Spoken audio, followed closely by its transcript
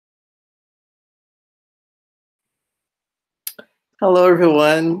Hello,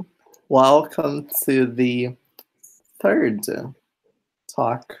 everyone. Welcome to the third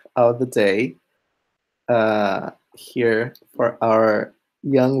talk of the day here for our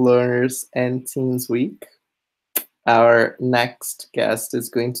Young Learners and Teens Week. Our next guest is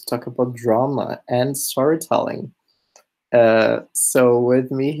going to talk about drama and storytelling. So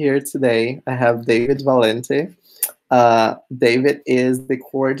with me here today, I have David Valente. David is the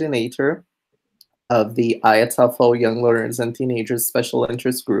coordinator of the IATEFL Young Learners and Teenagers Special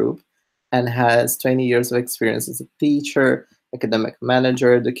Interest Group and has 20 years of experience as a teacher, academic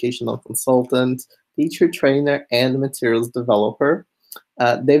manager, educational consultant, teacher trainer, and materials developer.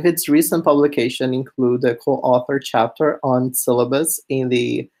 David's recent publication include a co-author chapter on syllabus in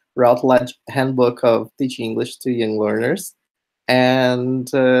the Routledge Handbook of Teaching English to Young Learners. And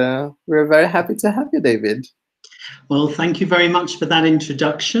we're very happy to have you, David. Well, thank you very much for that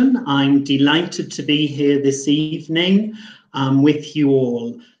introduction. I'm delighted to be here this evening with you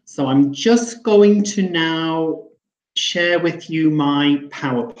all. So I'm just going to now share with you my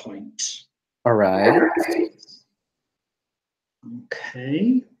PowerPoint. All right.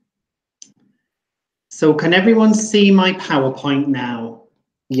 Okay. So can everyone see my PowerPoint now?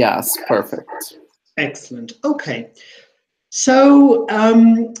 Yes, perfect. Excellent. Okay. So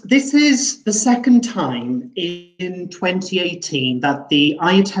this is the second time in 2018 that the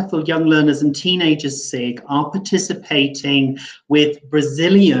IATEFL Young Learners and Teenagers SIG are participating with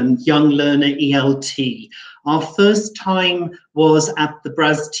Brazilian Young Learner ELT. Our first time was at the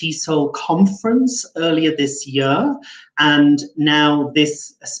BrELT conference earlier this year, and now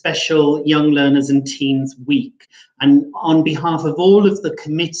this special Young Learners and Teens Week. And on behalf of all of the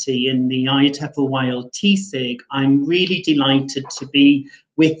committee in the IATEFL YLT SIG, I'm really delighted to be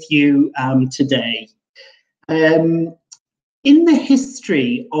with you today. In the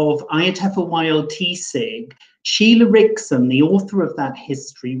history of IATEFL YLT SIG, Sheila Rickson, the author of that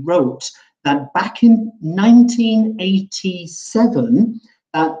history, wrote that back in 1987,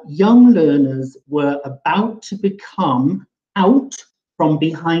 that young learners were about to become out from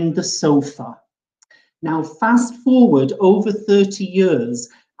behind the sofa. Now, fast forward over 30 years,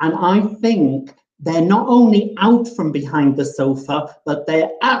 and I think they're not only out from behind the sofa, but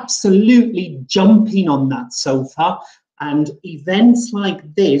they're absolutely jumping on that sofa. And events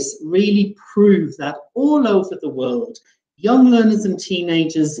like this really prove that all over the world, Young Learners and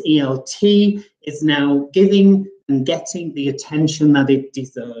Teenagers ELT is now giving and getting the attention that it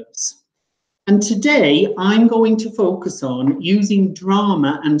deserves. And today I'm going to focus on using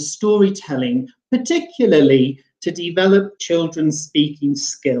drama and storytelling, particularly to develop children's speaking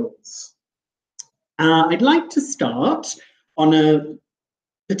skills. I'd like to start on a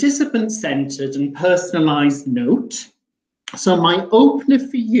participant-centered and personalized note. So my opener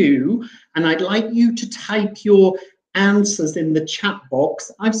for you, and I'd like you to type your answers in the chat box.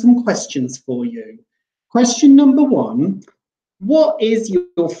 I have some questions for you. Question number one. What is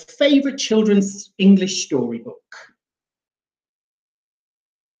your favorite children's English storybook?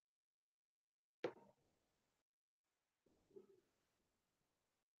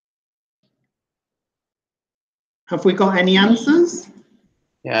 Have we got any answers?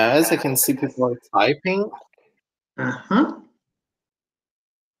 Yes, I can see people are typing. Uh-huh.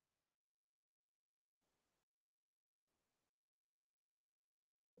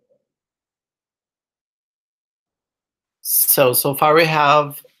 So far we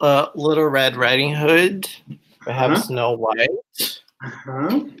have Little Red Riding Hood. We have Snow White.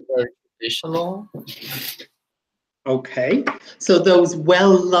 Very traditional. Okay, so those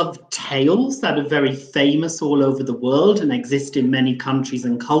well-loved tales that are very famous all over the world and exist in many countries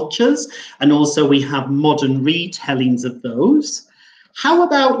and cultures, and also we have modern retellings of those. How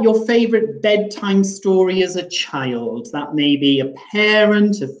about your favorite bedtime story as a child? That may be a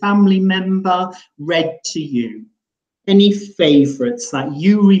parent, a family member read to you. Any favorites that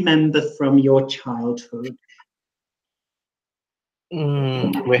you remember from your childhood?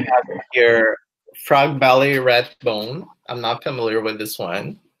 We have here Frog Belly, Red Bone. I'm not familiar with this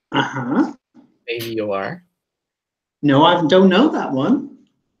one. Maybe you are. No, I don't know that one.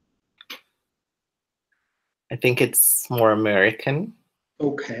 I think it's more American.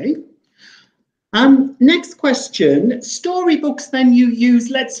 Okay. Next question. Storybooks then you use,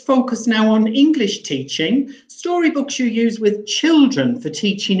 let's focus now on English teaching. Storybooks you use with children for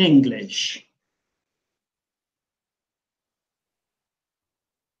teaching English.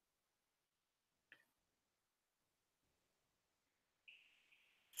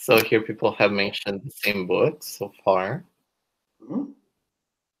 So here people have mentioned the same book so far.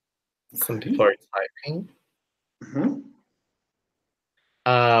 Some people are typing.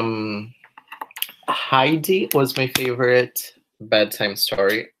 Heidi was my favorite bedtime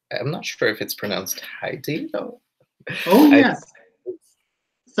story. I'm not sure if it's pronounced Heidi though. Oh, yes.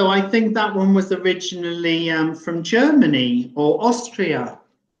 So I think that one was originally from Germany or Austria.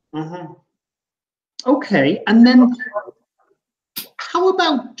 Okay, and then how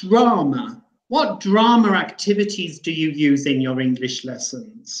about drama? What drama activities do you use in your English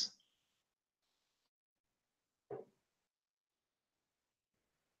lessons?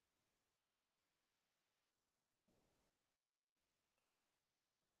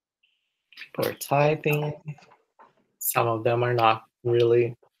 People are typing. Some of them are not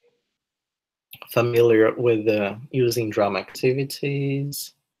really familiar with using drama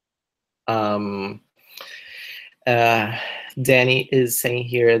activities. Danny is saying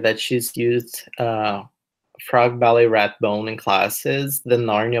here that she's used Frog Ballet Rat Bone in classes. The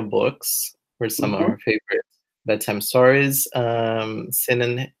Narnia books were some of her favorite bedtime stories.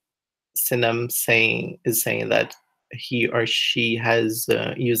 Sinan is saying that he or she has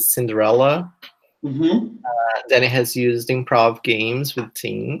used Cinderella. Danny has used improv games with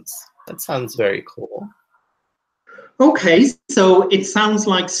teens. That sounds very cool. Okay, so it sounds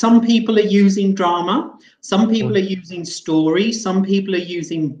like some people are using drama, some people are using story, some people are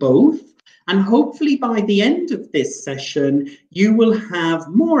using both. And hopefully by the end of this session, you will have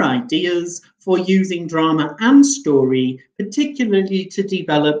more ideas for using drama and story, particularly to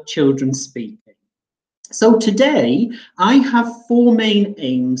develop children's speaking. So today, I have 4 main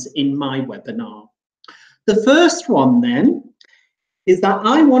aims in my webinar. The first one then is that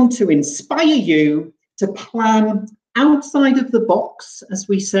I want to inspire you to plan outside of the box, as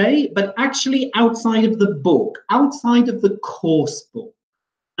we say, but actually outside of the book, outside of the course book,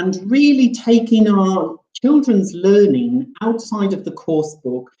 and really taking our children's learning outside of the course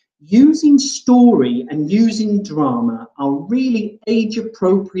book, using story and using drama are really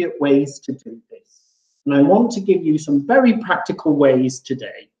age-appropriate ways to do this. And I want to give you some very practical ways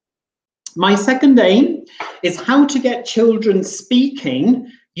today. My second aim is how to get children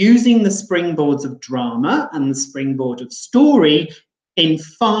speaking using the springboards of drama and the springboard of story in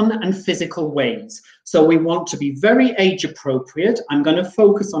fun and physical ways. So we want to be very age appropriate. I'm going to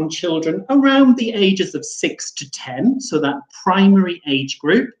focus on children around the ages of 6 to 10, so that primary age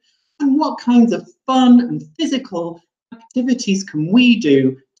group. And what kinds of fun and physical activities can we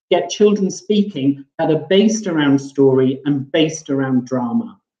do to get children speaking that are based around story and based around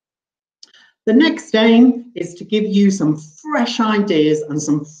drama? The next aim is to give you some fresh ideas and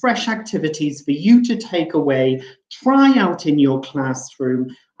some fresh activities for you to take away, try out in your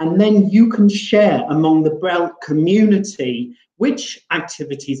classroom, and then you can share among the BrELT community which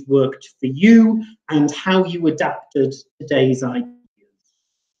activities worked for you and how you adapted today's ideas.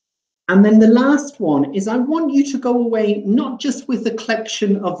 And then the last one is I want you to go away not just with a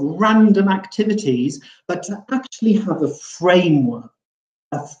collection of random activities, but to actually have a framework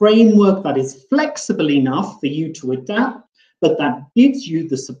that is flexible enough for you to adapt, but that gives you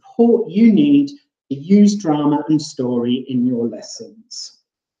the support you need to use drama and story in your lessons.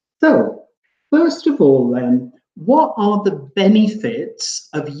 So, first of all then, what are the benefits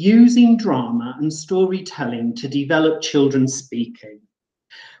of using drama and storytelling to develop children's speaking?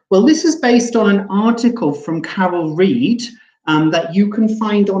 Well, this is based on an article from Carol Reed that you can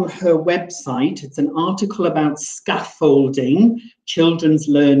find on her website. It's an article about scaffolding children's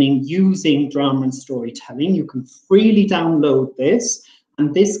learning using drama and storytelling. You can freely download this,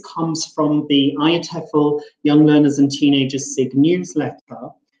 and this comes from the IATEFL Young Learners and Teenagers SIG newsletter.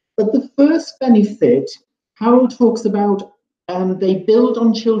 But the first benefit, Carol talks about they build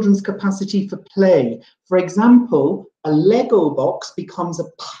on children's capacity for play. For example, a Lego box becomes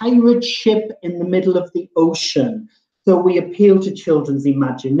a pirate ship in the middle of the ocean. So we appeal to children's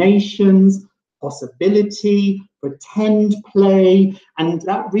imaginations, possibility, pretend play, and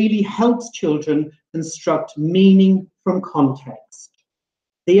that really helps children construct meaning from context.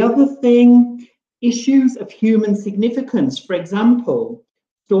 The other thing, issues of human significance. For example,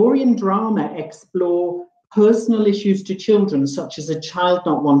 story and drama explore personal issues to children, such as a child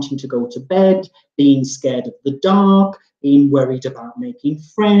not wanting to go to bed, being scared of the dark, being worried about making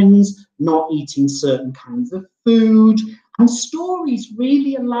friends, not eating certain kinds of food. And stories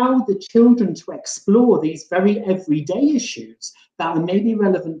really allow the children to explore these very everyday issues that are maybe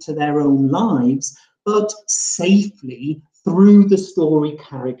relevant to their own lives, but safely through the story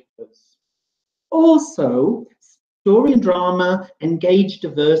characters. Also, story and drama engage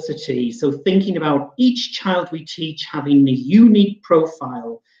diversity. So thinking about each child we teach having a unique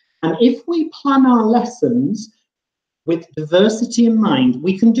profile. And if we plan our lessons with diversity in mind,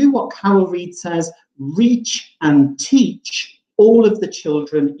 we can do what Carol Reed says, reach and teach all of the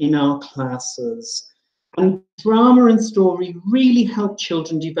children in our classes. And drama and story really help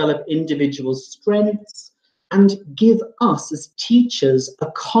children develop individual strengths and give us as teachers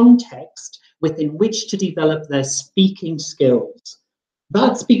a context within which to develop their speaking skills.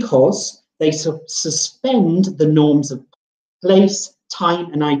 That's because they suspend the norms of place,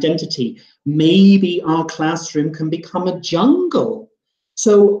 time, and identity. Maybe our classroom can become a jungle.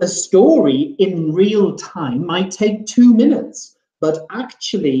 So a story in real time might take 2 minutes, but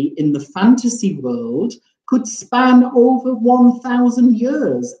actually in the fantasy world could span over 1,000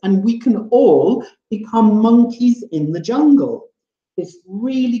 years, and we can all become monkeys in the jungle. This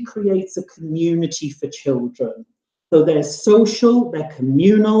really creates a community for children. So they're social, they're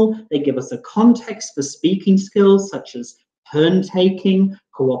communal, they give us a context for speaking skills such as turn taking,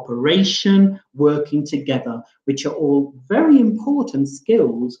 cooperation, working together, which are all very important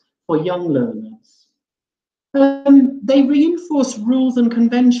skills for young learners. They reinforce rules and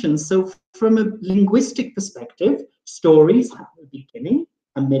conventions. So from a linguistic perspective, stories have a beginning,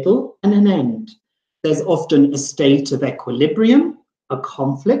 a middle, and an end. There's often a state of equilibrium, a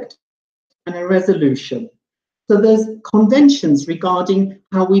conflict, and a resolution. So there's conventions regarding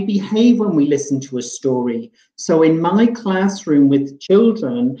how we behave when we listen to a story. So in my classroom with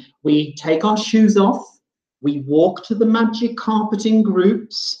children, we take our shoes off, we walk to the magic carpet in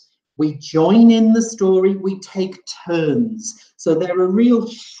groups, we join in the story, we take turns. So they're a real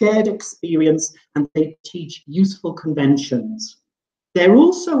shared experience and they teach useful conventions. They're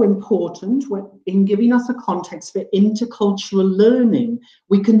also important in giving us a context for intercultural learning.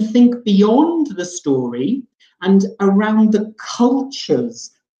 We can think beyond the story and around the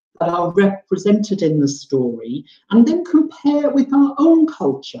cultures that are represented in the story, and then compare it with our own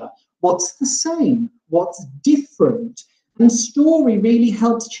culture. What's the same? What's different? And story really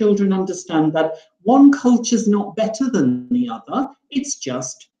helps children understand that one culture is not better than the other, it's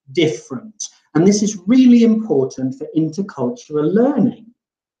just different. And this is really important for intercultural learning.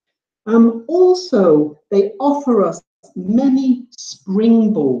 Also, they offer us many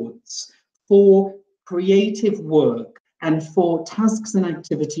springboards for creative work and for tasks and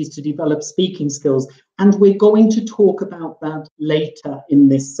activities to develop speaking skills. And we're going to talk about that later in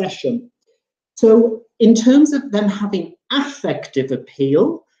this session. So in terms of them having affective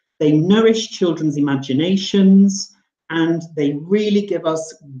appeal, they nourish children's imaginations and they really give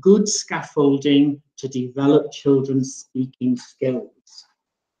us good scaffolding to develop children's speaking skills.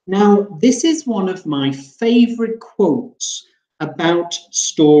 Now, this is one of my favorite quotes about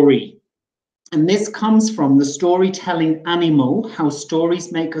story. And this comes from The Storytelling Animal, How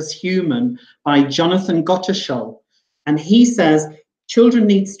Stories Make Us Human by Jonathan Gottschall. And he says, children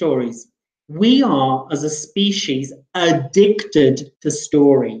need stories. We are, as a species, addicted to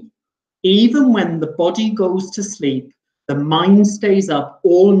story. Even when the body goes to sleep, the mind stays up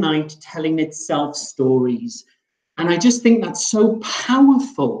all night telling itself stories. And I just think that's so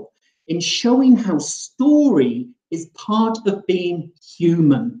powerful in showing how story is part of being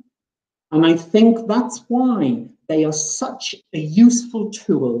human. And I think that's why they are such a useful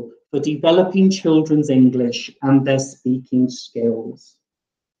tool for developing children's English and their speaking skills.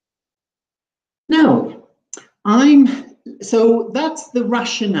 Now, so that's the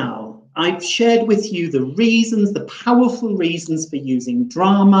rationale. I've shared with you the reasons, the powerful reasons for using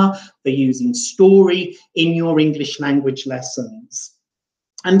drama, for using story in your English language lessons.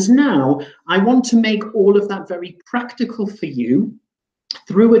 And now I want to make all of that very practical for you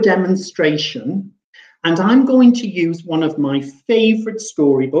through a demonstration. And I'm going to use one of my favorite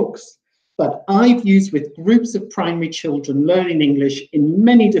storybooks that I've used with groups of primary children learning English in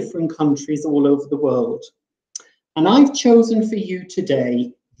many different countries all over the world. And I've chosen for you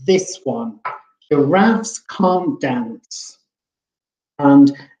today this one, Giraffes Can't Dance.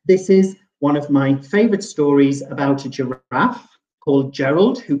 And this is one of my favorite stories about a giraffe called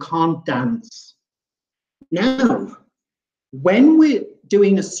Gerald who can't dance. Now, when we're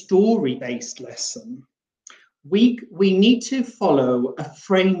doing a story-based lesson, we need to follow a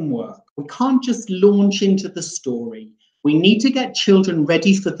framework. We can't just launch into the story. We need to get children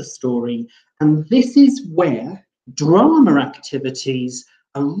ready for the story. And this is where drama activities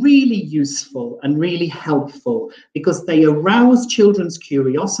are really useful and really helpful because they arouse children's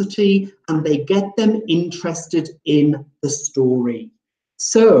curiosity and they get them interested in the story.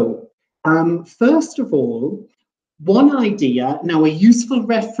 So, first of all, one idea, now a useful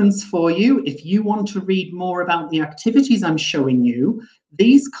reference for you, if you want to read more about the activities I'm showing you,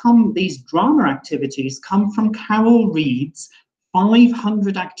 these drama activities come from Carol Reed's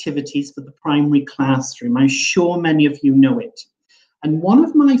 500 activities for the primary classroom. I'm sure many of you know it. And one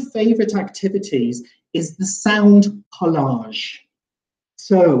of my favorite activities is the sound collage.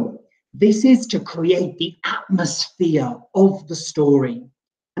 So This is to create the atmosphere of the story,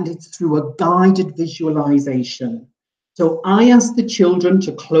 and it's through a guided visualization. So I ask the children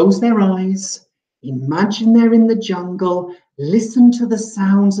to close their eyes, imagine they're in the jungle, listen to the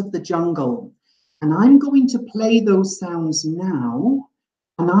sounds of the jungle. And I'm going to play those sounds now,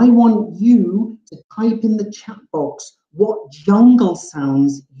 and I want you to type in the chat box what jungle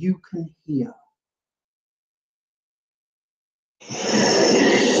sounds you can hear.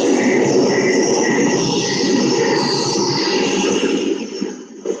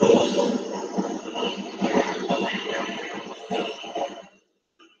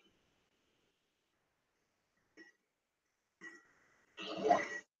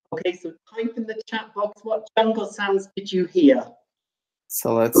 Okay, so type in the chat box, what jungle sounds did you hear?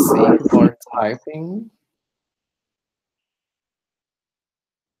 So let's see who are typing.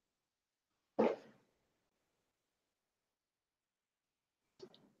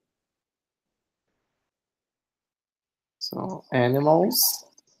 So animals,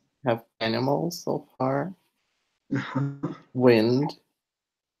 have animals so far. Wind.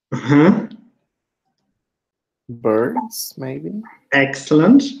 Birds, maybe.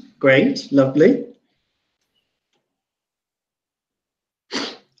 Excellent, great, lovely.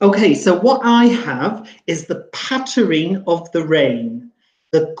 Okay, so what I have is the pattering of the rain,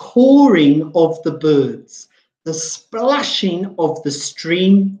 the cawing of the birds, the splashing of the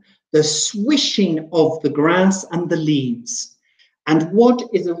stream, the swishing of the grass and the leaves. And what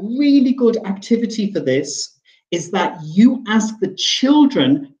is a really good activity for this is that you ask the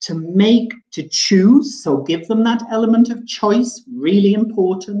children to choose, so give them that element of choice, really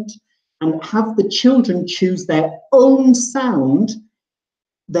important, and have the children choose their own sound,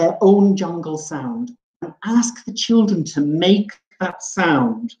 their own jungle sound, and ask the children to make that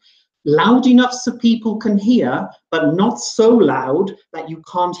sound loud enough so people can hear, but not so loud that you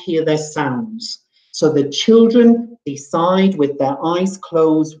can't hear their sounds. So the children decide with their eyes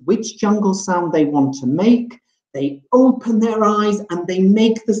closed which jungle sound they want to make. They open their eyes and they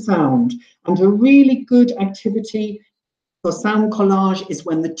make the sound. And a really good activity for sound collage is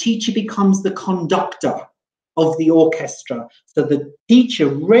when the teacher becomes the conductor of the orchestra. So the teacher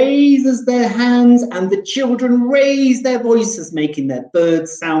raises their hands and the children raise their voices, making their bird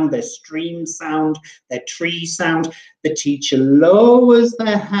sound, their stream sound, their tree sound. The teacher lowers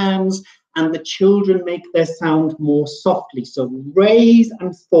their hands and the children make their sound more softly. So raise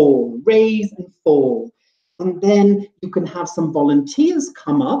and fall, raise and fall. And then you can have some volunteers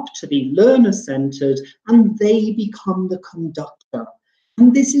come up to be learner-centered and they become the conductor.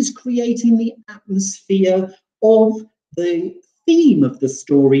 And this is creating the atmosphere of the theme of the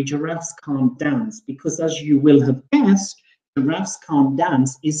story, Giraffes Can't Dance, because as you will have guessed, Giraffes Can't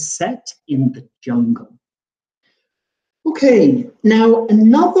Dance is set in the jungle. Okay, now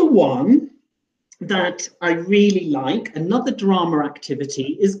another one that I really like, another drama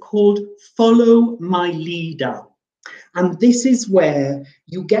activity, is called Follow My Leader. And this is where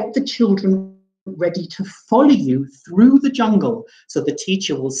you get the children ready to follow you through the jungle. So the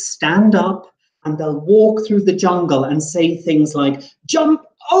teacher will stand up and they'll walk through the jungle and say things like, jump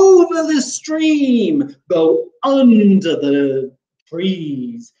over the stream, go under the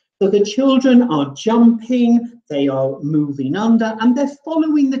trees. So the children are jumping, they are moving under, and they're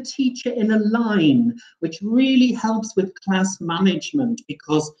following the teacher in a line, which really helps with class management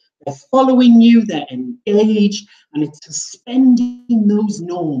because they're following you, they're engaged, and it's suspending those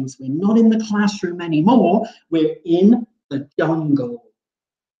norms. We're not in the classroom anymore, we're in the jungle.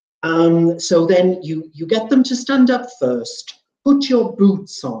 So then you get them to stand up first, put your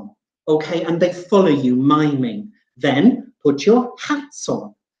boots on, okay, and they follow you miming. Then put your hats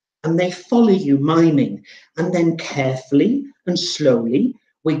on and they follow you miming. And then carefully and slowly,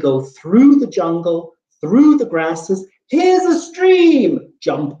 we go through the jungle, through the grasses. Here's a stream,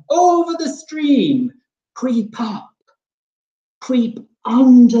 jump over the stream, creep up, creep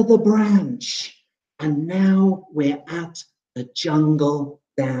under the branch. And now we're at the jungle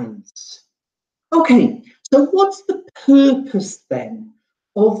dance. Okay, so what's the purpose then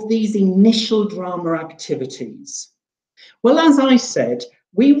of these initial drama activities? Well, as I said,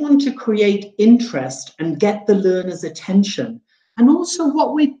 we want to create interest and get the learner's attention. And also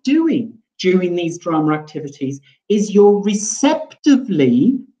what we're doing during these drama activities is you're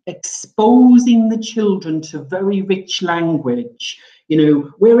receptively exposing the children to very rich language. You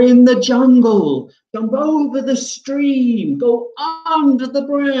know, we're in the jungle, jump over the stream, go under the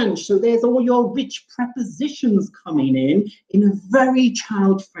branch. So there's all your rich prepositions coming in a very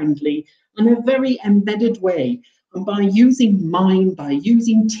child-friendly and a very embedded way. And by using mime, by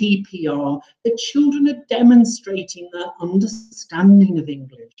using TPR, the children are demonstrating their understanding of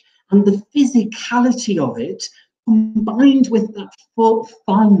English And the physicality of it, combined with that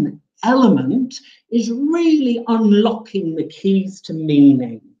fun element, is really unlocking the keys to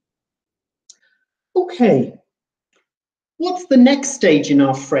meaning. Okay, what's the next stage in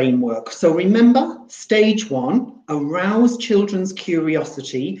our framework? So remember, stage 1, arouse children's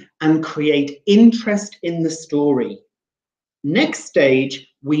curiosity and create interest in the story. Next stage,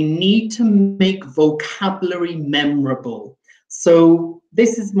 we need to make vocabulary memorable. So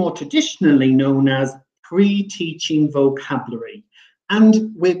this is more traditionally known as pre-teaching vocabulary.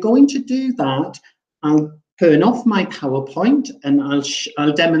 And we're going to do that. I'll turn off my PowerPoint and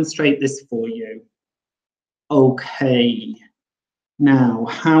I'll demonstrate this for you. Okay, now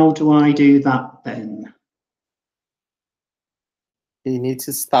how do I do that then? You need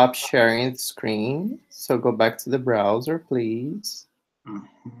to stop sharing the screen. So go back to the browser, please.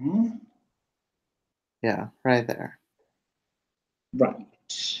 Yeah, right there. Right.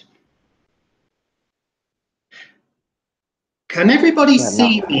 Can everybody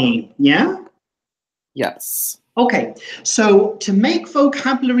see me? Yeah? Yes. Okay, so to make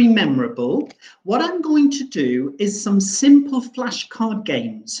vocabulary memorable, what I'm going to do is some simple flashcard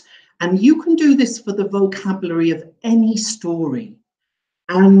games. And you can do this for the vocabulary of any story.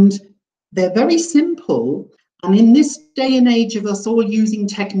 And they're very simple. And in this day and age of us all using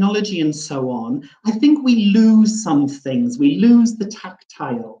technology and so on, I think we lose some things. We lose the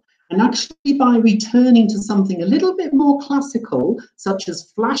tactile. And actually, by returning to something a little bit more classical, such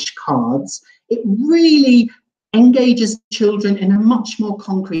as flashcards, it really engages children in a much more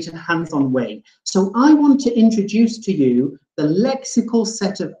concrete and hands-on way. So I want to introduce to you the lexical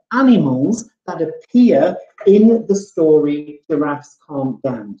set of animals that appear in the story Giraffes Can't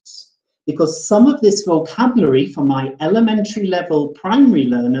Dance. Because some of this vocabulary for my elementary level primary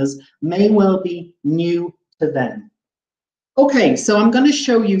learners may well be new to them. Okay, so I'm going to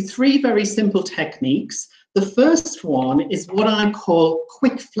show you 3 very simple techniques. The first one is what I call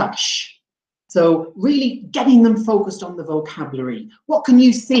quick flash. So really getting them focused on the vocabulary. What can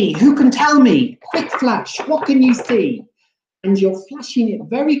you see? Who can tell me? Quick flash, what can you see? And you're flashing it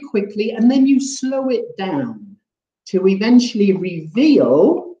very quickly, and then you slow it down to eventually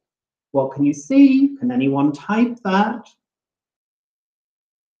reveal, what can you see? Can anyone type that?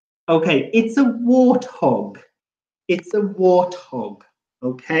 Okay, it's a warthog. It's a warthog,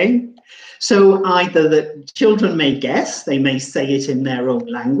 okay? So either the children may guess, they may say it in their own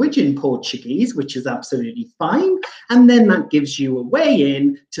language, in Portuguese, which is absolutely fine, and then that gives you a way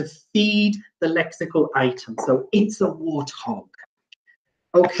in to feed the lexical item. So it's a warthog.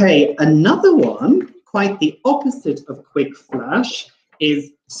 Okay, another one, quite the opposite of quick flash,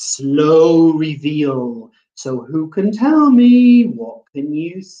 is slow reveal. So who can tell me? What can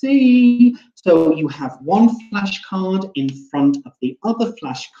you see? So you have one flashcard in front of the other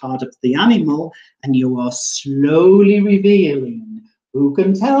flashcard of the animal, and you are slowly revealing. Who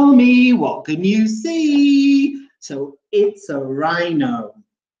can tell me? What can you see? So it's a rhino.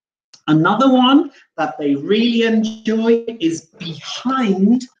 Another one that they really enjoy is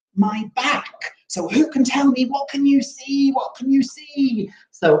behind my back. So who can tell me? What can you see? What can you see?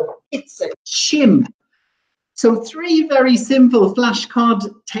 So it's a chimp. So 3 very simple flashcard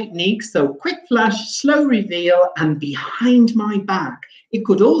techniques. So quick flash, slow reveal, and behind my back. It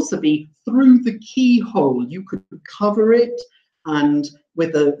could also be through the keyhole. You could cover it and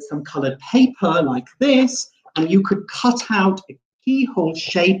with some colored paper like this, and you could cut out a keyhole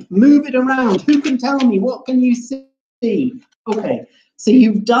shape, move it around. Who can tell me? What can you see? Okay, so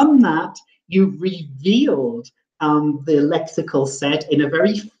you've done that. You've revealed the lexical set in a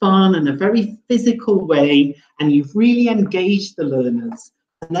very fun and a very physical way, and you've really engaged the learners.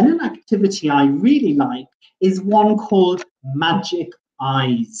 And then an activity I really like is one called Magic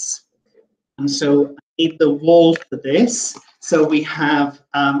Eyes. And so I need the wall for this. So we have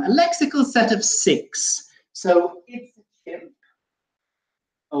a lexical set of 6. So it's a chimp.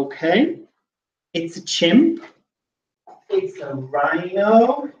 Okay. It's a chimp. It's a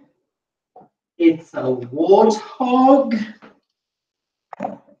rhino. It's a warthog.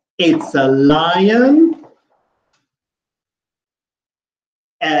 It's a lion.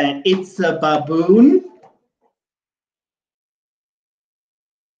 It's a baboon.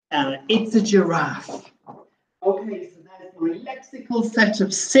 It's a giraffe. Okay, so there's my lexical set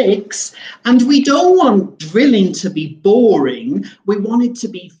of 6, and we don't want drilling to be boring. We want it to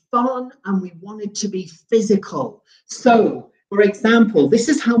be fun, and we want it to be physical. So, for example, this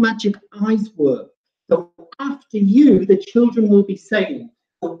is how magic eyes work. So after you, the children will be saying,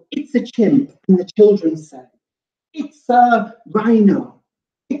 oh, it's a chimp, and the children say, it's a rhino,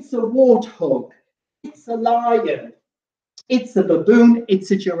 it's a warthog, it's a lion, it's a baboon,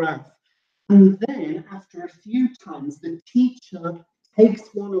 it's a giraffe. And then after a few times, the teacher takes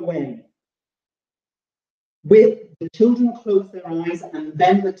one away. With the children close their eyes and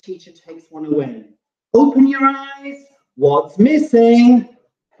then the teacher takes one away. Open your eyes, what's missing?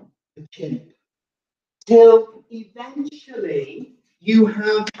 The chimp. Till eventually you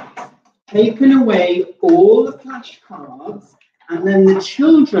have taken away all the flashcards, and then the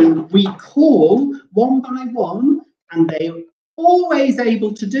children recall one by one, and they're always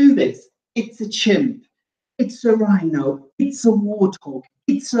able to do this. It's a chimp, it's a rhino, it's a warthog,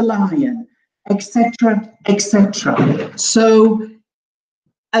 it's a lion, etc., etc. So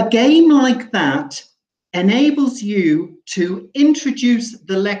a game like that enables you to introduce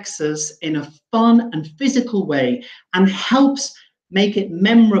the Lexus in a fun and physical way and helps make it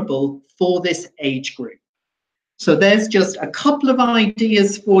memorable for this age group. So there's just a couple of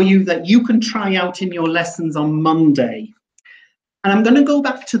ideas for you that you can try out in your lessons on Monday. And I'm going to go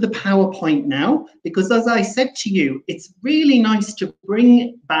back to the PowerPoint now, because as I said to you, it's really nice to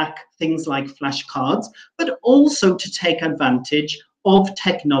bring back things like flashcards, but also to take advantage of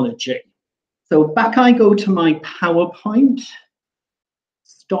technology. So back I go to my PowerPoint.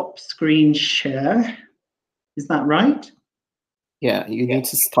 Stop screen share. Is that right? Yeah, you need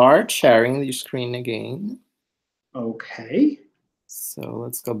to start sharing your screen again. Okay. So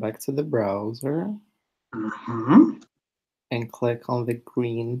let's go back to the browser. Uh-huh. And click on the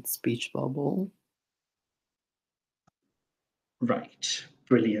green speech bubble. Right,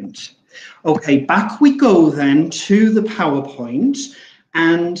 brilliant. Okay, back we go then to the PowerPoint.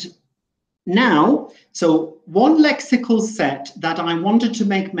 And now, so one lexical set that I wanted to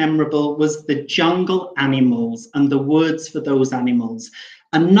make memorable was the jungle animals and the words for those animals.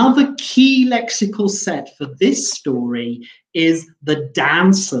 Another key lexical set for this story is the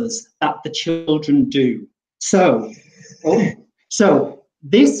dances that the children do. So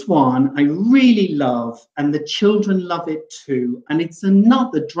this one I really love, and the children love it too. And it's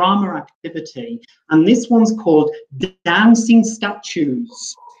another drama activity. And this one's called Dancing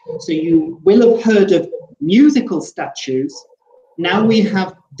Statues. So you will have heard of musical statues. Now we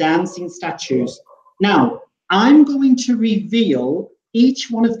have dancing statues. Now, I'm going to reveal each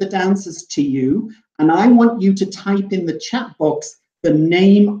one of the dances to you, and I want you to type in the chat box the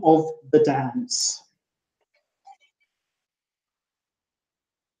name of the dance.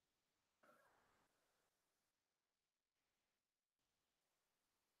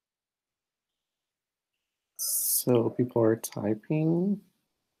 So people are typing.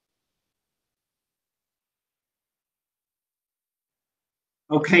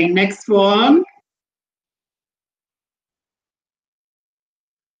 Okay, next one.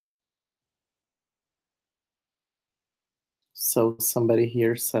 So somebody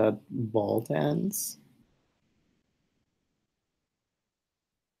here said ball dance.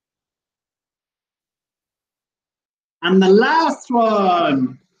 And the last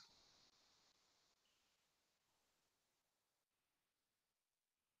one.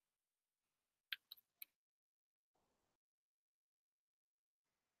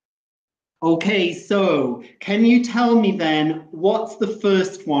 Okay, so can you tell me then, what's the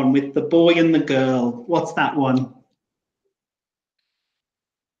first one with the boy and the girl? What's that one?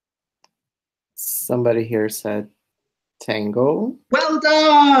 Somebody here said tango. Well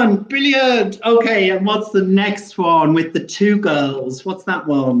done, brilliant. Okay, and what's the next one with the two girls? What's that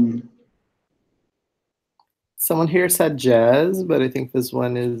one? Someone here said jazz, but I think this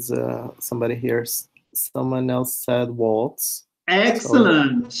one is somebody here. Someone else said waltz.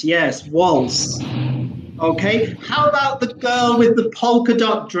 Excellent. So. Yes, waltz. Okay, how about the girl with the polka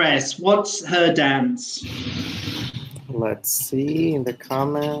dot dress? What's her dance? Let's see in the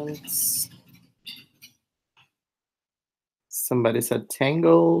comments. Somebody said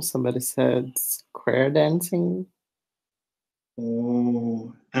tango. Somebody said square dancing.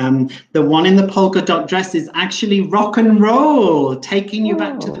 Oh, the one in the polka dot dress is actually rock and roll, taking you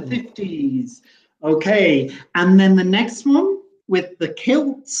back to the 50s. Okay, and then the next one with the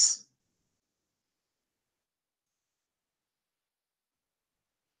kilts.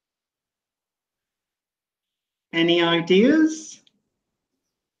 Any ideas?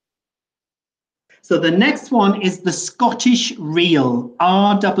 So the next one is the Scottish reel,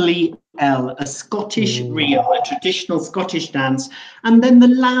 R-E-E-L, a Scottish reel, a traditional Scottish dance. And then the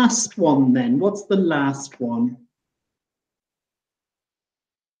last one then, what's the last one?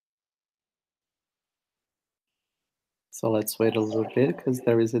 So let's wait a little bit because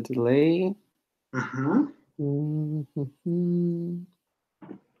there is a delay. Uh-huh.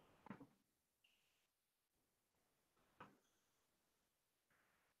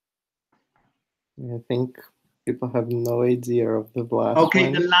 I think People have no idea of the last Okay,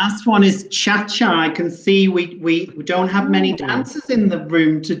 one. the last one is cha-cha. I can see we don't have many dancers in the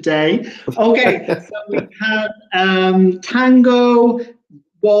room today. Okay, so we have tango,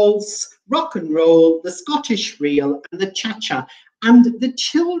 waltz, rock and roll, the Scottish reel, and the cha-cha. And the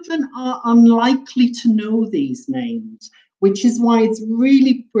children are unlikely to know these names, which is why it's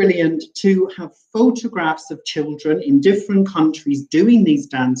really brilliant to have photographs of children in different countries doing these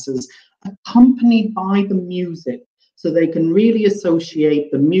dances, accompanied by the music, so they can really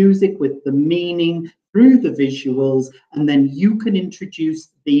associate the music with the meaning through the visuals, and then you can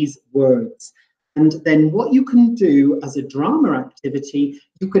introduce these words. And then what you can do as a drama activity,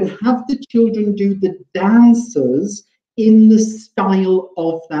 you can have the children do the dances in the style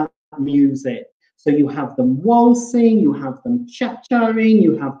of that music. So you have them waltzing, you have them cha-chaing,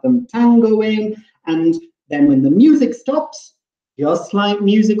 you have them tangoing, and then when the music stops, just like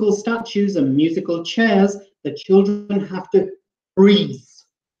musical statues and musical chairs, the children have to freeze.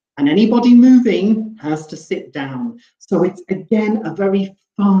 And anybody moving has to sit down. So it's, again, a very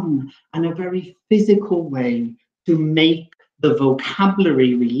fun and a very physical way to make the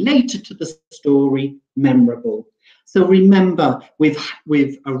vocabulary related to the story memorable. So remember,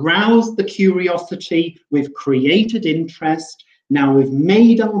 we've aroused the curiosity, we've created interest, now we've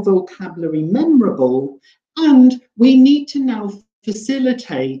made our vocabulary memorable, and we need to now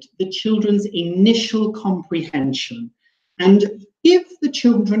facilitate the children's initial comprehension and give the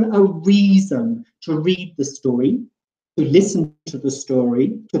children a reason to read the story, to listen to the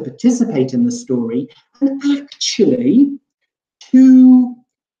story, to participate in the story, and actually to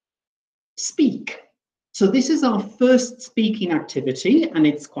speak. So this is our first speaking activity, and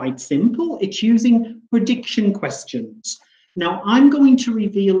it's quite simple. It's using prediction questions. Now, I'm going to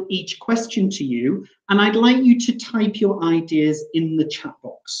reveal each question to you, and I'd like you to type your ideas in the chat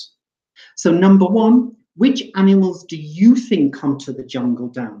box. So number one, which animals do you think come to the jungle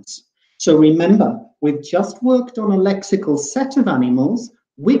dance? So remember, we've just worked on a lexical set of animals.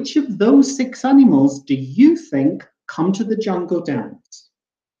 Which of those 6 animals do you think come to the jungle dance?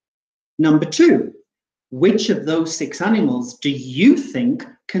 Number two, which of those 6 animals do you think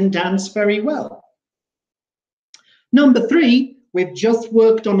can dance very well? Number three, we've just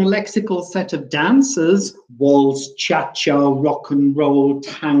worked on a lexical set of dances: waltz, cha-cha, rock and roll,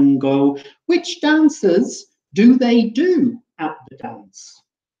 tango. Which dances do they do at the dance?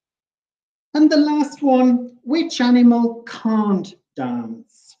 And the last one, which animal can't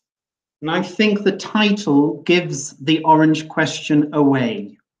dance? And I think the title gives the orange question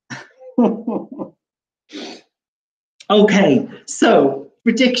away. Okay, so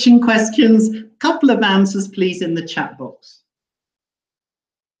prediction questions, couple of answers please in the chat box.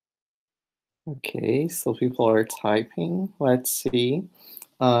 Okay, so people are typing. Let's see.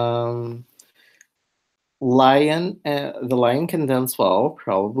 Lion, the lion can dance well,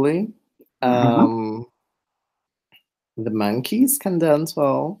 probably. The monkeys can dance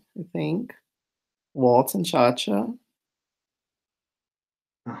well, I think. Waltz and cha-cha.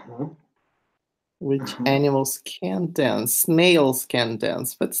 Which animals can't dance? Snails can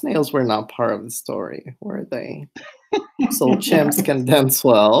dance, but snails were not part of the story, were they? So chimps can dance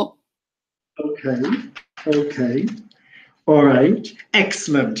well. Okay. All right,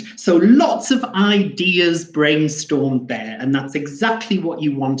 excellent. So lots of ideas brainstormed there, and that's exactly what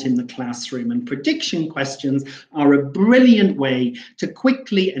you want in the classroom. And prediction questions are a brilliant way to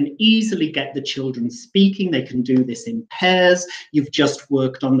quickly and easily get the children speaking. They can do this in pairs. You've just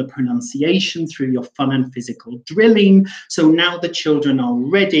worked on the pronunciation through your fun and physical drilling. So now the children are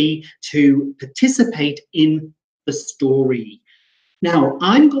ready to participate in the story. Now,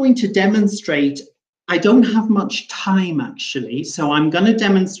 I'm going to demonstrate. I don't have much time actually, so I'm going to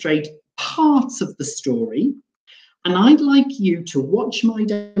demonstrate parts of the story, and I'd like you to watch my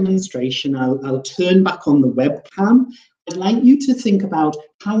demonstration. I'll turn back on the webcam. I'd like you to think about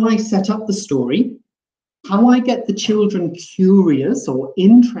how I set up the story, how I get the children curious or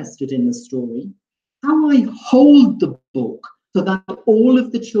interested in the story, how I hold the book so that all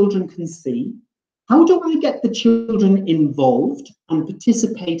of the children can see. How do I get the children involved and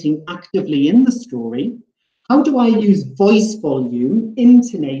participating actively in the story? How do I use voice volume,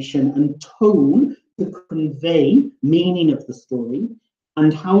 intonation, and tone to convey meaning of the story?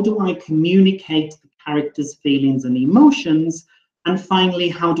 And how do I communicate the characters' feelings and emotions? And finally,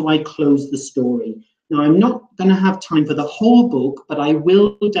 how do I close the story? Now, I'm not going to have time for the whole book, but I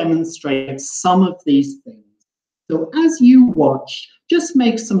will demonstrate some of these things. So as you watch, just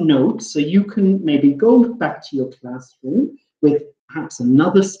make some notes so you can maybe go back to your classroom with perhaps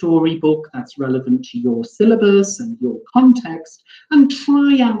another storybook that's relevant to your syllabus and your context, and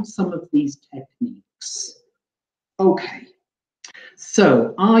try out some of these techniques. Okay,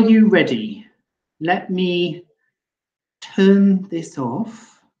 so are you ready? Let me turn this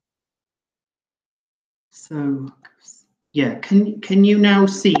off. So, yeah, can you now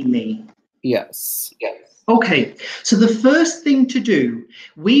see me? Yes. Yes. Okay, so the first thing to do,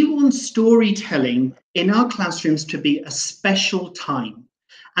 we want storytelling in our classrooms to be a special time.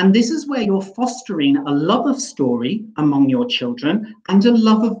 And this is where you're fostering a love of story among your children and a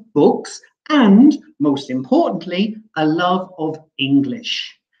love of books and, most importantly, a love of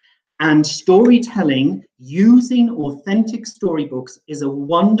English. And storytelling using authentic storybooks is a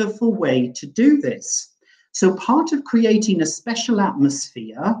wonderful way to do this. So part of creating a special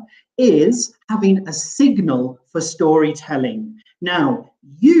atmosphere is having a signal for storytelling. Now,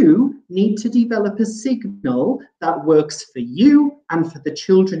 you need to develop a signal that works for you and for the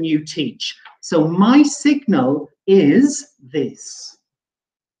children you teach. So my signal is this.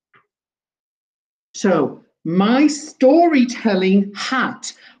 So my storytelling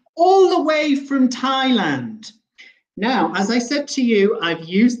hat, all the way from Thailand. Now, as I said to you, I've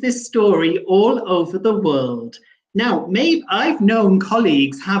used this story all over the world. Now, maybe I've known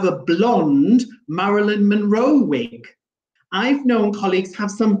colleagues have a blonde Marilyn Monroe wig. I've known colleagues have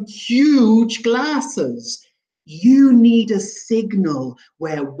some huge glasses. You need a signal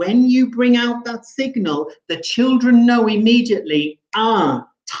where when you bring out that signal, the children know immediately,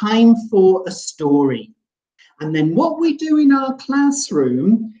 time for a story. And then what we do in our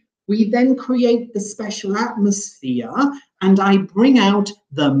classroom, we then create the special atmosphere and I bring out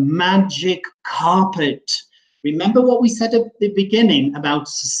the magic carpet. Remember what we said at the beginning about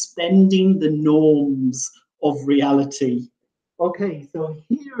suspending the norms of reality. Okay, so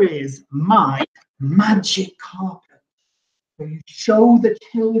here is my magic carpet. So you show the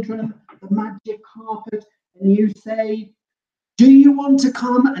children the magic carpet and you say, do you want to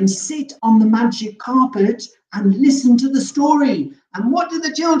come and sit on the magic carpet and listen to the story? And what do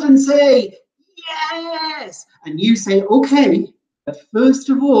the children say? Yes! And you say, okay, but first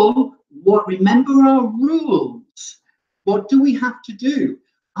of all, remember our rules. What do we have to do?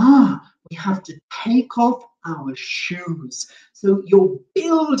 We have to take off our shoes. So you're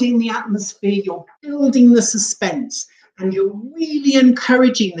building the atmosphere, you're building the suspense. And you're really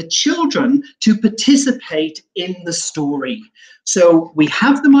encouraging the children to participate in the story. So we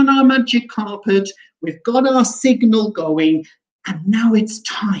have them on our magic carpet, we've got our signal going, and now it's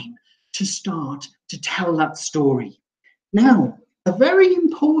time to start to tell that story. Now, a very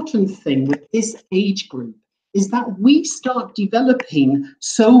important thing with this age group is that we start developing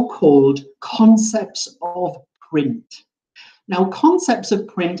so-called concepts of print. Now, concepts of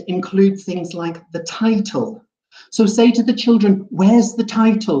print include things like the title. So say to the children, where's the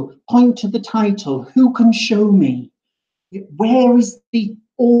title? Point to the title. Who can show me? Where is the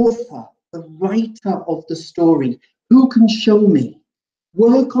author, the writer of the story? Who can show me?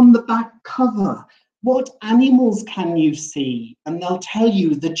 Work on the back cover. What animals can you see? And they'll tell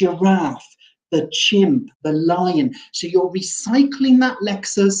you the giraffe, the chimp, the lion. So you're recycling that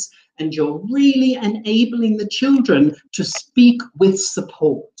lexis and you're really enabling the children to speak with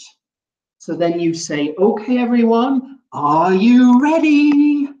support. So then you say, okay, everyone, are you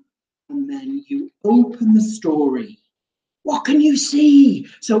ready? And then you open the story. What can you see?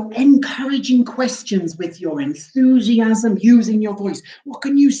 So encouraging questions with your enthusiasm, using your voice. What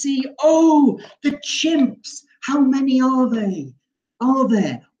can you see? Oh, the chimps. How many are they? Are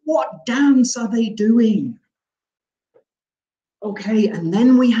there? What dance are they doing? Okay, and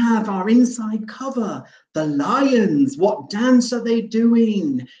then we have our inside cover. The lions. What dance are they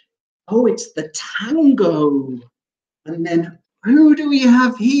doing? Oh, it's the tango. And then who do we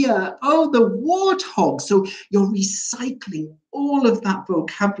have here? Oh, the warthog. So you're recycling all of that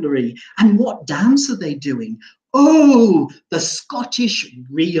vocabulary. And what dance are they doing? Oh, the Scottish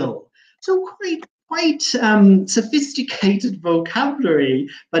reel. So quite sophisticated vocabulary,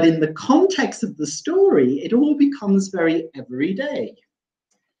 but in the context of the story, it all becomes very everyday.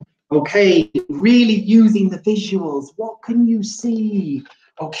 Okay, really using the visuals. What can you see?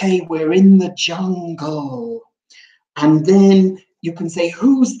 Okay, we're in the jungle. And then you can say,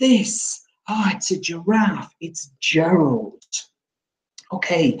 who's this? It's a giraffe. It's Gerald.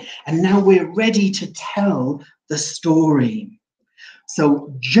 Okay, and now we're ready to tell the story.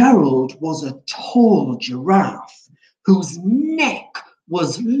 So Gerald was a tall giraffe whose neck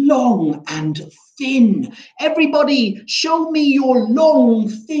was long and thin. Everybody, show me your long,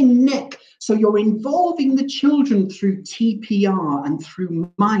 thin neck. So you're involving the children through TPR and through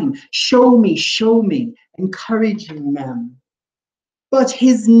mime. Show me, encouraging them. but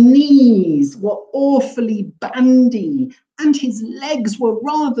his knees were awfully bandy, and his legs were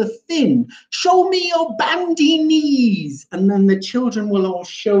rather thin. Show me your bandy knees, and then the children will all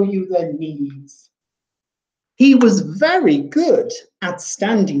show you their knees. He was very good at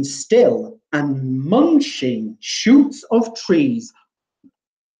standing still and munching shoots of trees.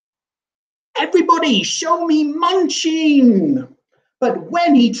 Everybody, show me munching! But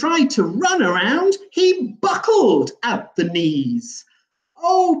when he tried to run around, he buckled at the knees.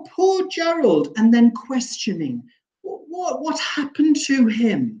 Oh, poor Gerald, and then questioning, what happened to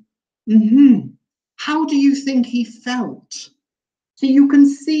him? How do you think he felt? So you can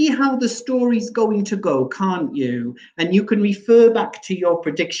see how the story's going to go, can't you? And you can refer back to your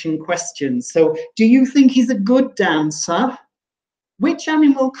prediction questions. So do you think he's a good dancer? Which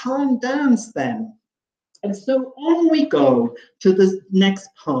animal can't dance then? And so on we go to the next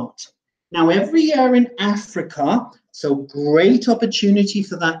part. Now, every year in Africa, so great opportunity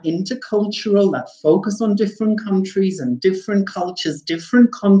for that intercultural, that focus on different countries and different cultures,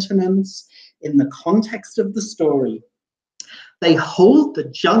 different continents in the context of the story. They hold the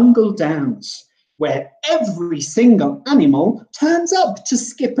jungle dance where every single animal turns up to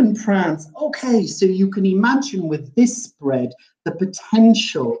skip and prance. Okay, so you can imagine with this spread, the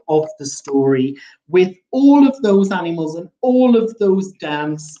potential of the story with all of those animals and all of those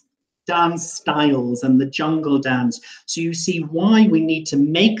dance styles and the jungle dance. So you see why we need to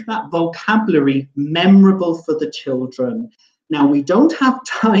make that vocabulary memorable for the children. Now, we don't have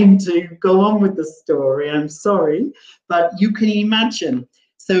time to go on with the story, I'm sorry, but you can imagine.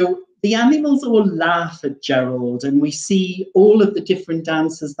 So the animals all laugh at Gerald, and we see all of the different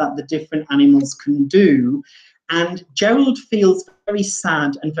dances that the different animals can do. And Gerald feels very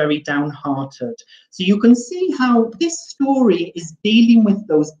sad and very downhearted. So you can see how this story is dealing with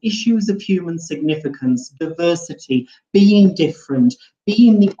those issues of human significance, diversity, being different,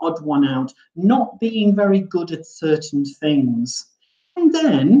 being the odd one out, not being very good at certain things. And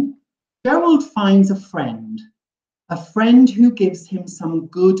then Gerald finds a friend who gives him some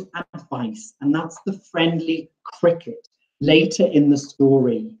good advice, and that's the friendly cricket later in the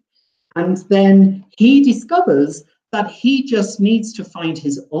story. And then he discovers that he just needs to find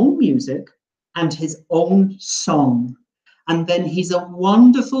his own music and his own song. And then he's a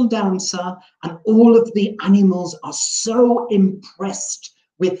wonderful dancer, and all of the animals are so impressed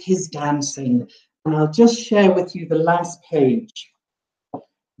with his dancing. And I'll just share with you the last page.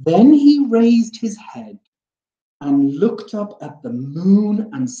 Then he raised his head and looked up at the moon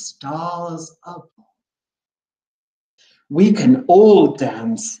and stars above. We can all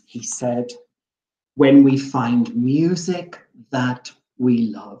dance, he said, when we find music that we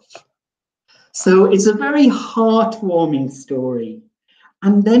love. So it's a very heartwarming story.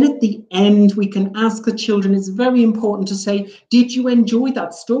 And then at the end, we can ask the children, it's very important to say, did you enjoy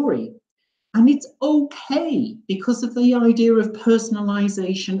that story? And it's okay because of the idea of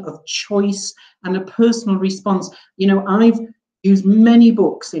personalization, of choice, and a personal response. You know, I've used many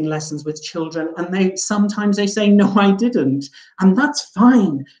books in lessons with children, and sometimes they say, no, I didn't. And that's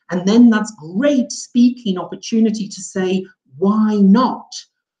fine. And then that's great speaking opportunity to say, why not?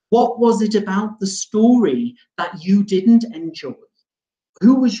 What was it about the story that you didn't enjoy?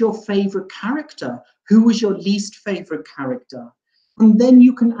 Who was your favorite character? Who was your least favorite character? And then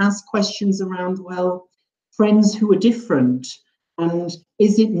you can ask questions around, well, friends who are different. And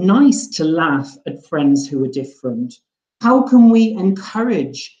is it nice to laugh at friends who are different? How can we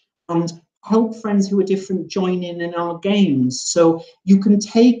encourage and help friends who are different join in our games? So you can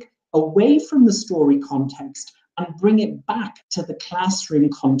take away from the story context and bring it back to the classroom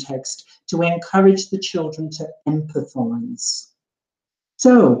context to encourage the children to empathize.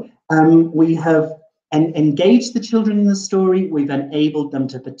 So we have engaged the children in the story, we've enabled them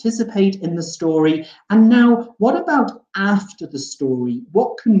to participate in the story, and now what about after the story?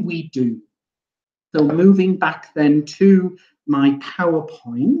 What can we do? So moving back then to my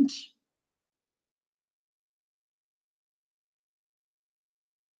PowerPoint.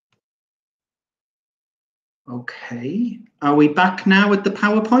 Okay, are we back now at the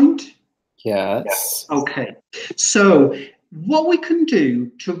PowerPoint? Yes. Okay, so what we can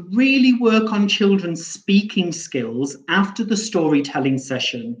do to really work on children's speaking skills after the storytelling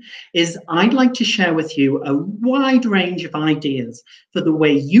session is I'd like to share with you a wide range of ideas for the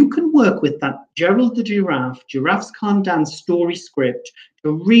way you can work with that Gerald the Giraffe, Giraffes Can't Dance story script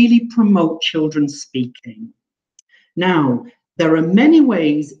to really promote children's speaking. Now, there are many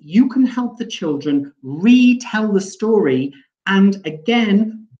ways you can help the children retell the story, and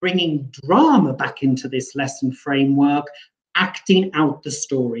again, bringing drama back into this lesson framework, acting out the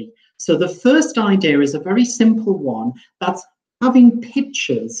story. So the first idea is a very simple one. That's having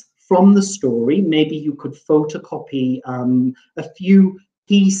pictures from the story. Maybe you could photocopy a few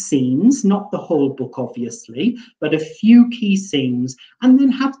key scenes, not the whole book, obviously, but a few key scenes, and then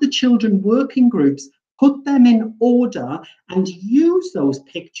have the children work in groups, put them in order, and use those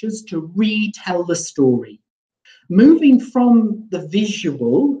pictures to retell the story. Moving from the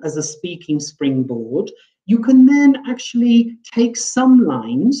visual as a speaking springboard, you can then actually take some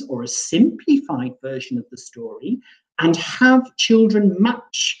lines or a simplified version of the story and have children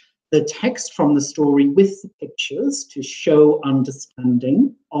match the text from the story with the pictures to show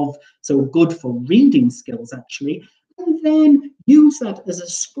understanding of, so good for reading skills actually, and then use that as a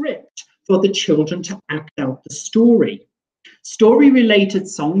script for the children to act out the story. Story-related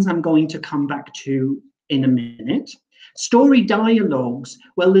songs I'm going to come back to in a minute. Story dialogues,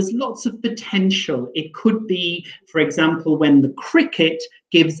 well, there's lots of potential. It could be, for example, when the cricket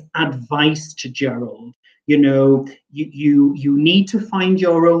gives advice to Gerald. You know, you need to find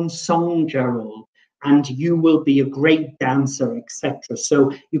your own song, Gerald, and you will be a great dancer, etc.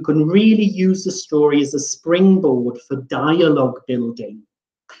 So you can really use the story as a springboard for dialogue building.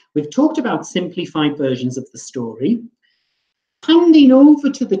 We've talked about simplified versions of the story. Handing over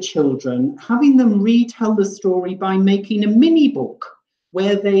to the children, having them retell the story by making a mini book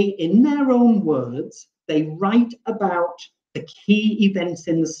where they, in their own words, they write about the key events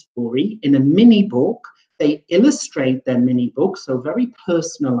in the story in a mini book. They illustrate their mini book, so very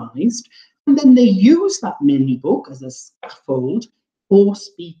personalized, and then they use that mini book as a scaffold for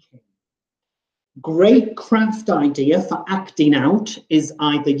speaking. Great craft idea for acting out is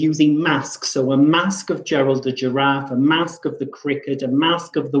either using masks, so a mask of Gerald the giraffe, a mask of the cricket, a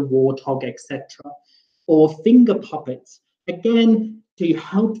mask of the warthog, etc., or finger puppets, again, to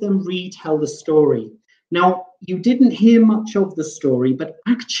help them retell the story. Now, you didn't hear much of the story, but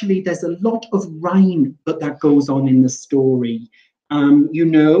actually there's a lot of rhyme that goes on in the story.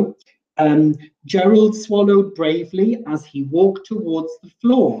 Gerald swallowed bravely as he walked towards the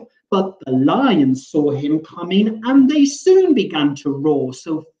floor. But the lions saw him coming and they soon began to roar.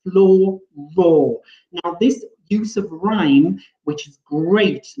 So floor, roar. Now this use of rhyme, which is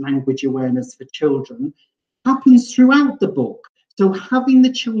great language awareness for children, happens throughout the book. So having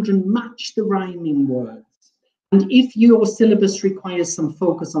the children match the rhyming words. And if your syllabus requires some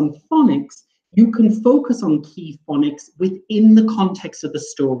focus on phonics, you can focus on key phonics within the context of the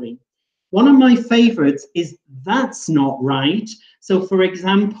story. One of my favorites is "That's not right." So for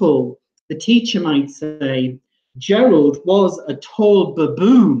example, the teacher might say, Gerald was a tall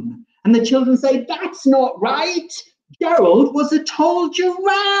baboon. And the children say, that's not right. Gerald was a tall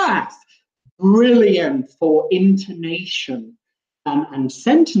giraffe. Brilliant for intonation and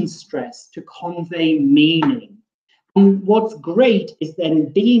sentence stress to convey meaning. And what's great is then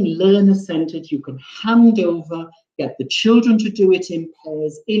being learner-centered, you can hand over, get the children to do it in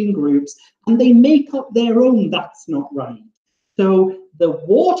pairs, in groups, and they make up their own "that's not right." So the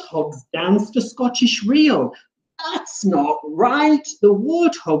warthogs danced a Scottish reel. That's not right. The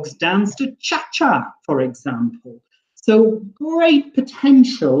warthogs danced a cha-cha, for example. So great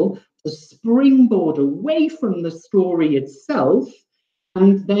potential to springboard away from the story itself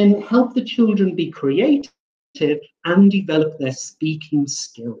and then help the children be creative and develop their speaking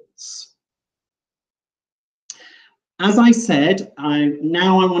skills. As I said,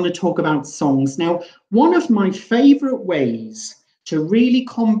 now I want to talk about songs. Now, one of my favorite ways to really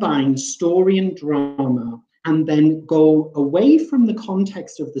combine story and drama and then go away from the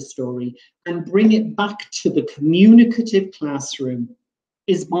context of the story and bring it back to the communicative classroom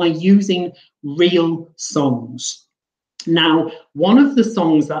is by using real songs. Now, one of the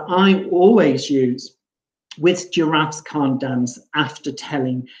songs that I always use with Giraffes Can't Dance after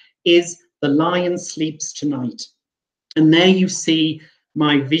telling is "The Lion Sleeps Tonight." And there you see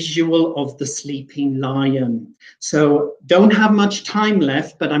my visual of the sleeping lion. So don't have much time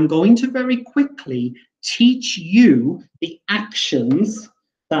left, but I'm going to very quickly teach you the actions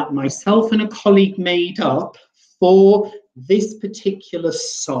that myself and a colleague made up for this particular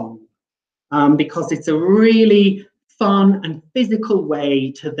song, because it's a really fun and physical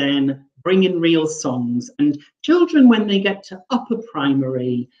way to then bring in real songs. And children, when they get to upper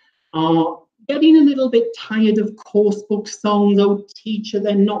primary, are getting a little bit tired of course book songs. Oh, teacher,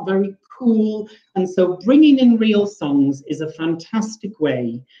 they're not very cool. And so bringing in real songs is a fantastic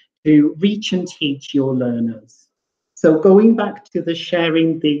way to reach and teach your learners. So going back to the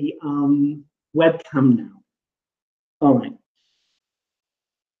sharing the webcam now. All right.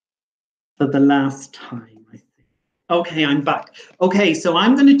 For the last time, I think. Okay, I'm back. Okay, so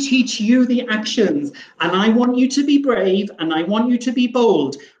I'm going to teach you the actions, and I want you to be brave, and I want you to be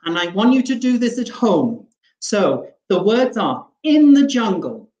bold, and I want you to do this at home. So the words are in the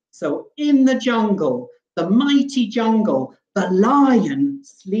jungle. So in the jungle, the mighty jungle, the lion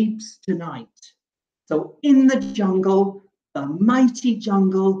sleeps tonight. So in the jungle, the mighty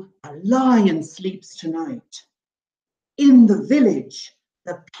jungle, the lion sleeps tonight. In the village,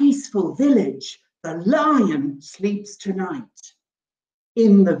 the peaceful village, the lion sleeps tonight.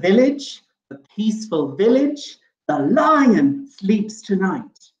 In the village, the peaceful village, the lion sleeps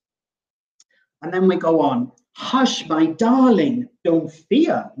tonight. And then we go on. Hush, my darling, don't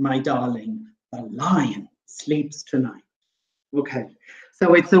fear, my darling, the lion sleeps tonight. Okay,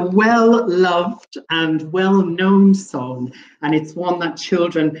 so it's a well-loved and well-known song, and it's one that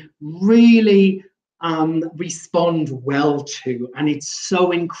children really respond well to, and it's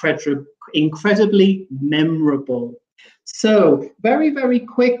so incredibly memorable. So very, very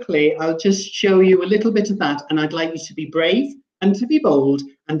quickly, I'll just show you a little bit of that, and I'd like you to be brave and to be bold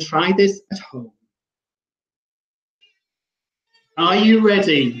and try this at home. Are you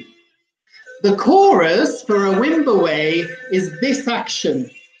ready? The chorus for a Wimbaway is this action.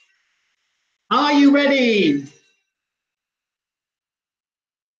 Are you ready?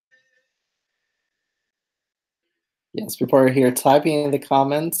 Yes, people are here typing in the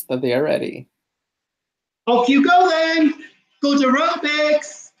comments that they are ready. Off you go then. Good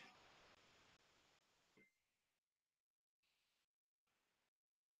aerobics.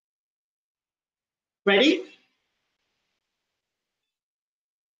 Ready?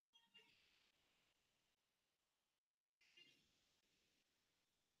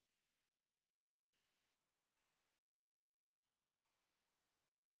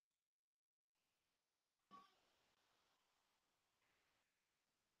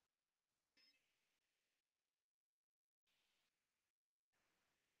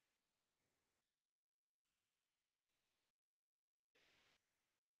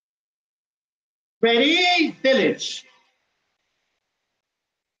 Ready? Village.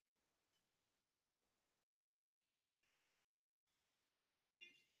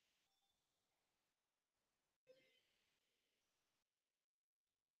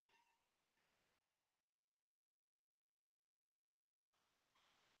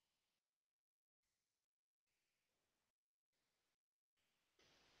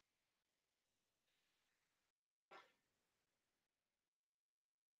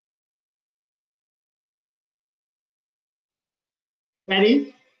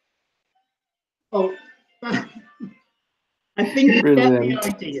 Ready? Oh, I think you get the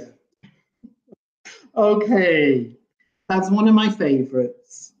idea. Okay, that's one of my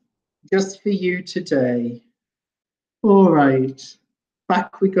favorites, just for you today. All right,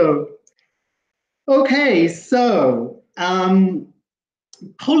 back we go. Okay, so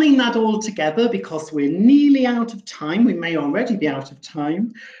pulling that all together, because we're nearly out of time, we may already be out of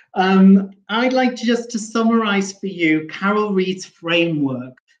time, I'd like to just to summarize for you Carol Reed's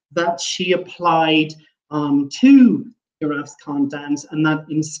framework that she applied to Giraffes Can't Dance, and that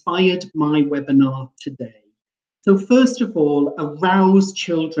inspired my webinar today. So first of all, arouse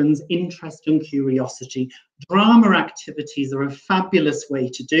children's interest and curiosity. Drama activities are a fabulous way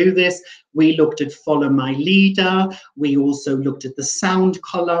to do this. We looked at Follow My Leader. We also looked at the sound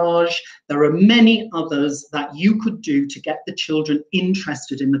collage. There are many others that you could do to get the children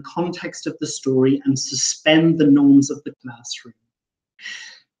interested in the context of the story and suspend the norms of the classroom.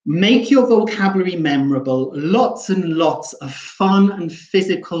 Make your vocabulary memorable. Lots and lots of fun and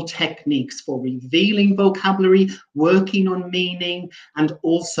physical techniques for revealing vocabulary, working on meaning, and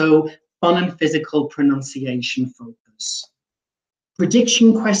also fun and physical pronunciation focus.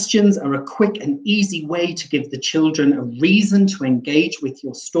 Prediction questions are a quick and easy way to give the children a reason to engage with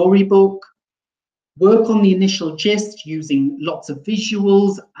your storybook. Work on the initial gist using lots of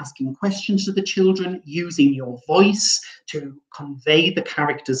visuals, asking questions to the children, using your voice to convey the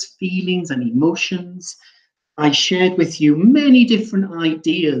characters' feelings and emotions. I shared with you many different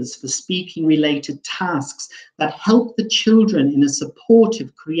ideas for speaking related tasks that help the children in a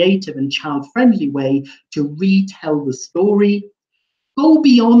supportive, creative and child-friendly way to retell the story. Go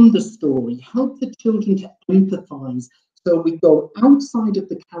beyond the story, help the children to empathize. So we go outside of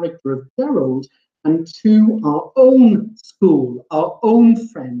the character of Gerald and to our own school, our own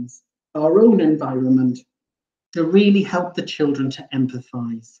friends, our own environment, to really help the children to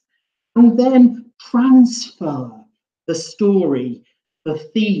empathize. And then transfer the story, the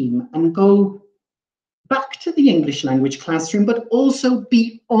theme, and go back to the English language classroom, but also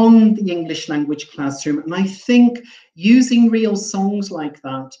beyond the English language classroom. And I think using real songs like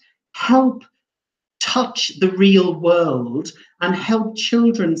that help touch the real world and help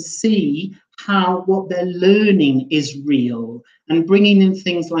children see how what they're learning is real, and bringing in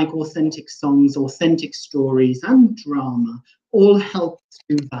things like authentic songs, authentic stories and drama all help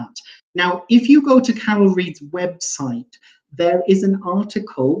to do that. Now, if you go to Carol Reed's website, there is an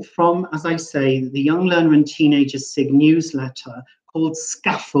article from, as I say, the Young Learner and Teenager SIG newsletter called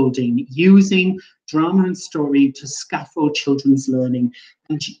Scaffolding, using drama and story to scaffold children's learning.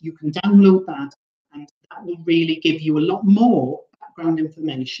 And you can download that, and that will really give you a lot more background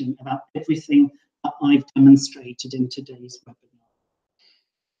information about everything that I've demonstrated in today's webinar.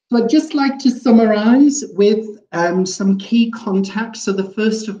 So I'd just like to summarise with some key contacts. So the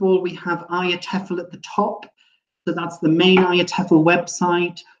first of all, we have IATEFL at the top. So that's the main IATEFL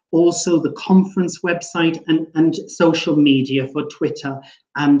website, also the conference website, and social media for Twitter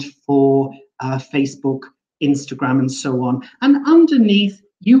and for Facebook, Instagram, and so on. And underneath,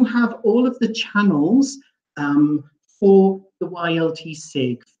 you have all of the channels for the YLT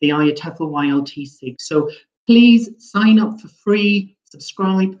SIG, the IATEFL YLT SIG. So please sign up for free,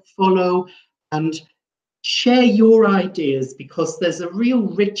 subscribe, follow, and share your ideas, because there's a real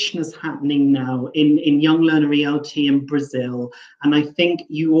richness happening now in Young Learner ELT in Brazil. And I think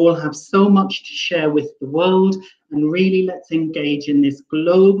you all have so much to share with the world, and really let's engage in this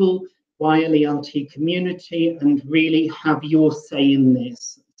global YLELT community and really have your say in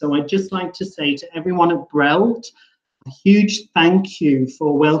this. So I'd just like to say to everyone at BrELT, a huge thank you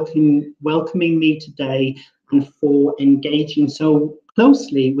for welcoming me today and for engaging so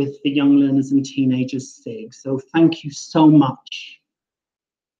closely with the Young Learners and Teenagers SIG. So thank you so much.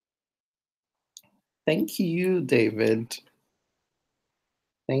 Thank you, David.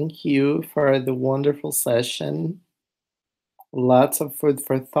 Thank you for the wonderful session. Lots of food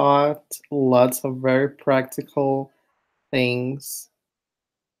for thought, lots of very practical things.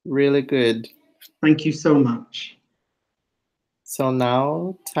 Really good. Thank you so much. So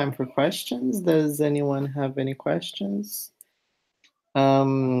now, time for questions. Does anyone have any questions?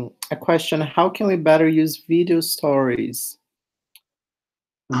 A question: how can we better use video stories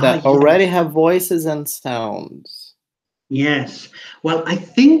that already have voices and sounds? Yes. Well, I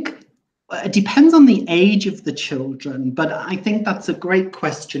think it depends on the age of the children, but I think that's a great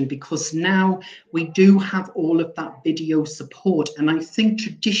question, because now we do have all of that video support. And I think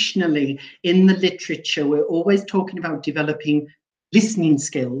traditionally in the literature, we're always talking about developing listening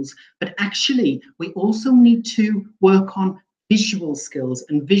skills, but actually we also need to work on visual skills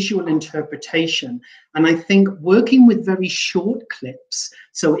and visual interpretation. And I think working with very short clips,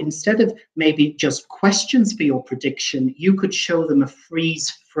 so instead of maybe just questions for your prediction, you could show them a freeze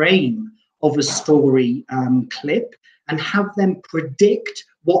frame of a story clip and have them predict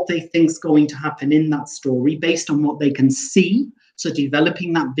what they think is going to happen in that story based on what they can see. So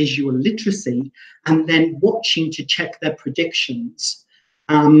developing that visual literacy, and then watching to check their predictions.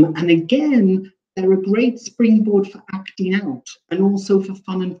 And again, they're a great springboard for acting out and also for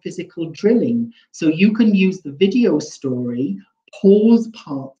fun and physical drilling. So you can use the video story, pause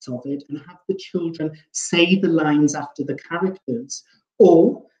parts of it, and have the children say the lines after the characters.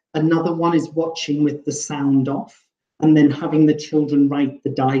 Or another one is watching with the sound off, and then having the children write the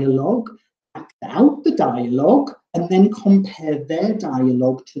dialogue, act out the dialogue, and then compare their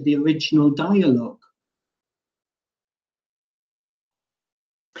dialogue to the original dialogue.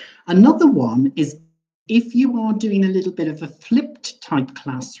 Another one is, if you are doing a little bit of a flipped type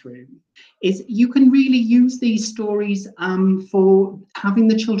classroom, is you can really use these stories for having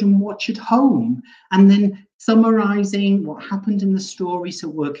the children watch at home and then summarizing what happened in the story, so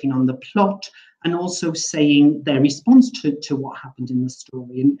working on the plot and also saying their response to what happened in the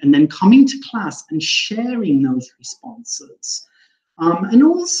story, and then coming to class and sharing those responses. And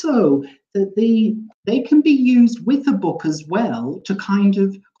also that they can be used with a book as well to kind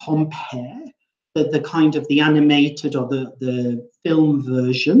of compare the kind of the animated or the film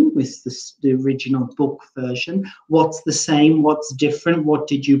version with the original book version. What's the same, what's different, what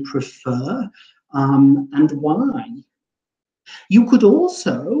did you prefer, and why? You could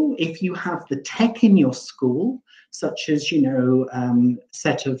also, if you have the tech in your school, such as, you know, a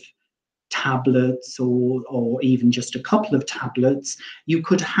set of tablets or even just a couple of tablets, you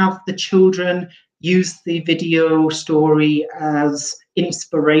could have the children use the video story as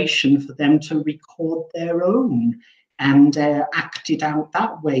inspiration for them to record their own and act it out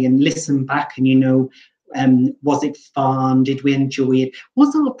that way and listen back and, you know, was it fun? Did we enjoy it?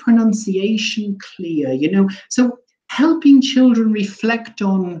 Was our pronunciation clear? You know, so helping children reflect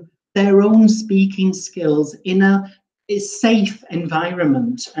on their own speaking skills in a safe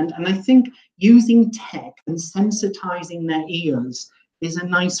environment. And I think using tech and sensitizing their ears is a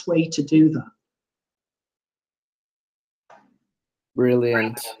nice way to do that.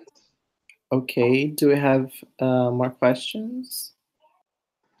 Brilliant. Okay, do we have more questions?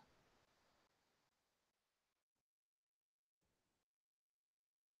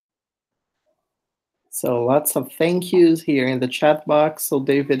 So lots of thank yous here in the chat box. So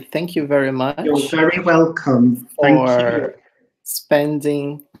David, thank you very much. You're very welcome. Thank you. For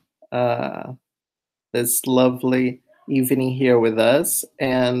spending this lovely evening here with us.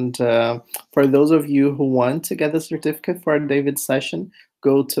 And for those of you who want to get the certificate for our David session,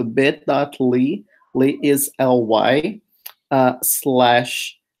 go to bit.ly, ly is ly,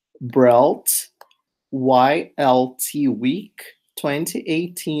 / BrELT YLT Week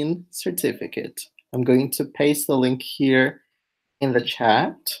 2018 certificate. I'm going to paste the link here in the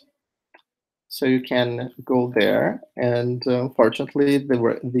chat, so you can go there. And unfortunately,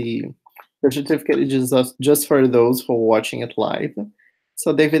 the certificate is just for those who are watching it live.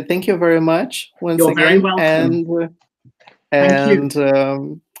 So David, thank you very much once You're again. Very welcome. And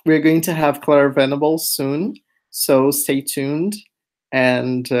we're going to have Claire Venables soon, so stay tuned.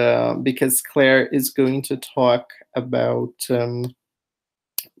 And because Claire is going to talk about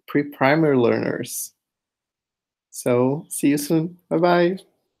pre-primary learners. So see you soon. Bye-bye.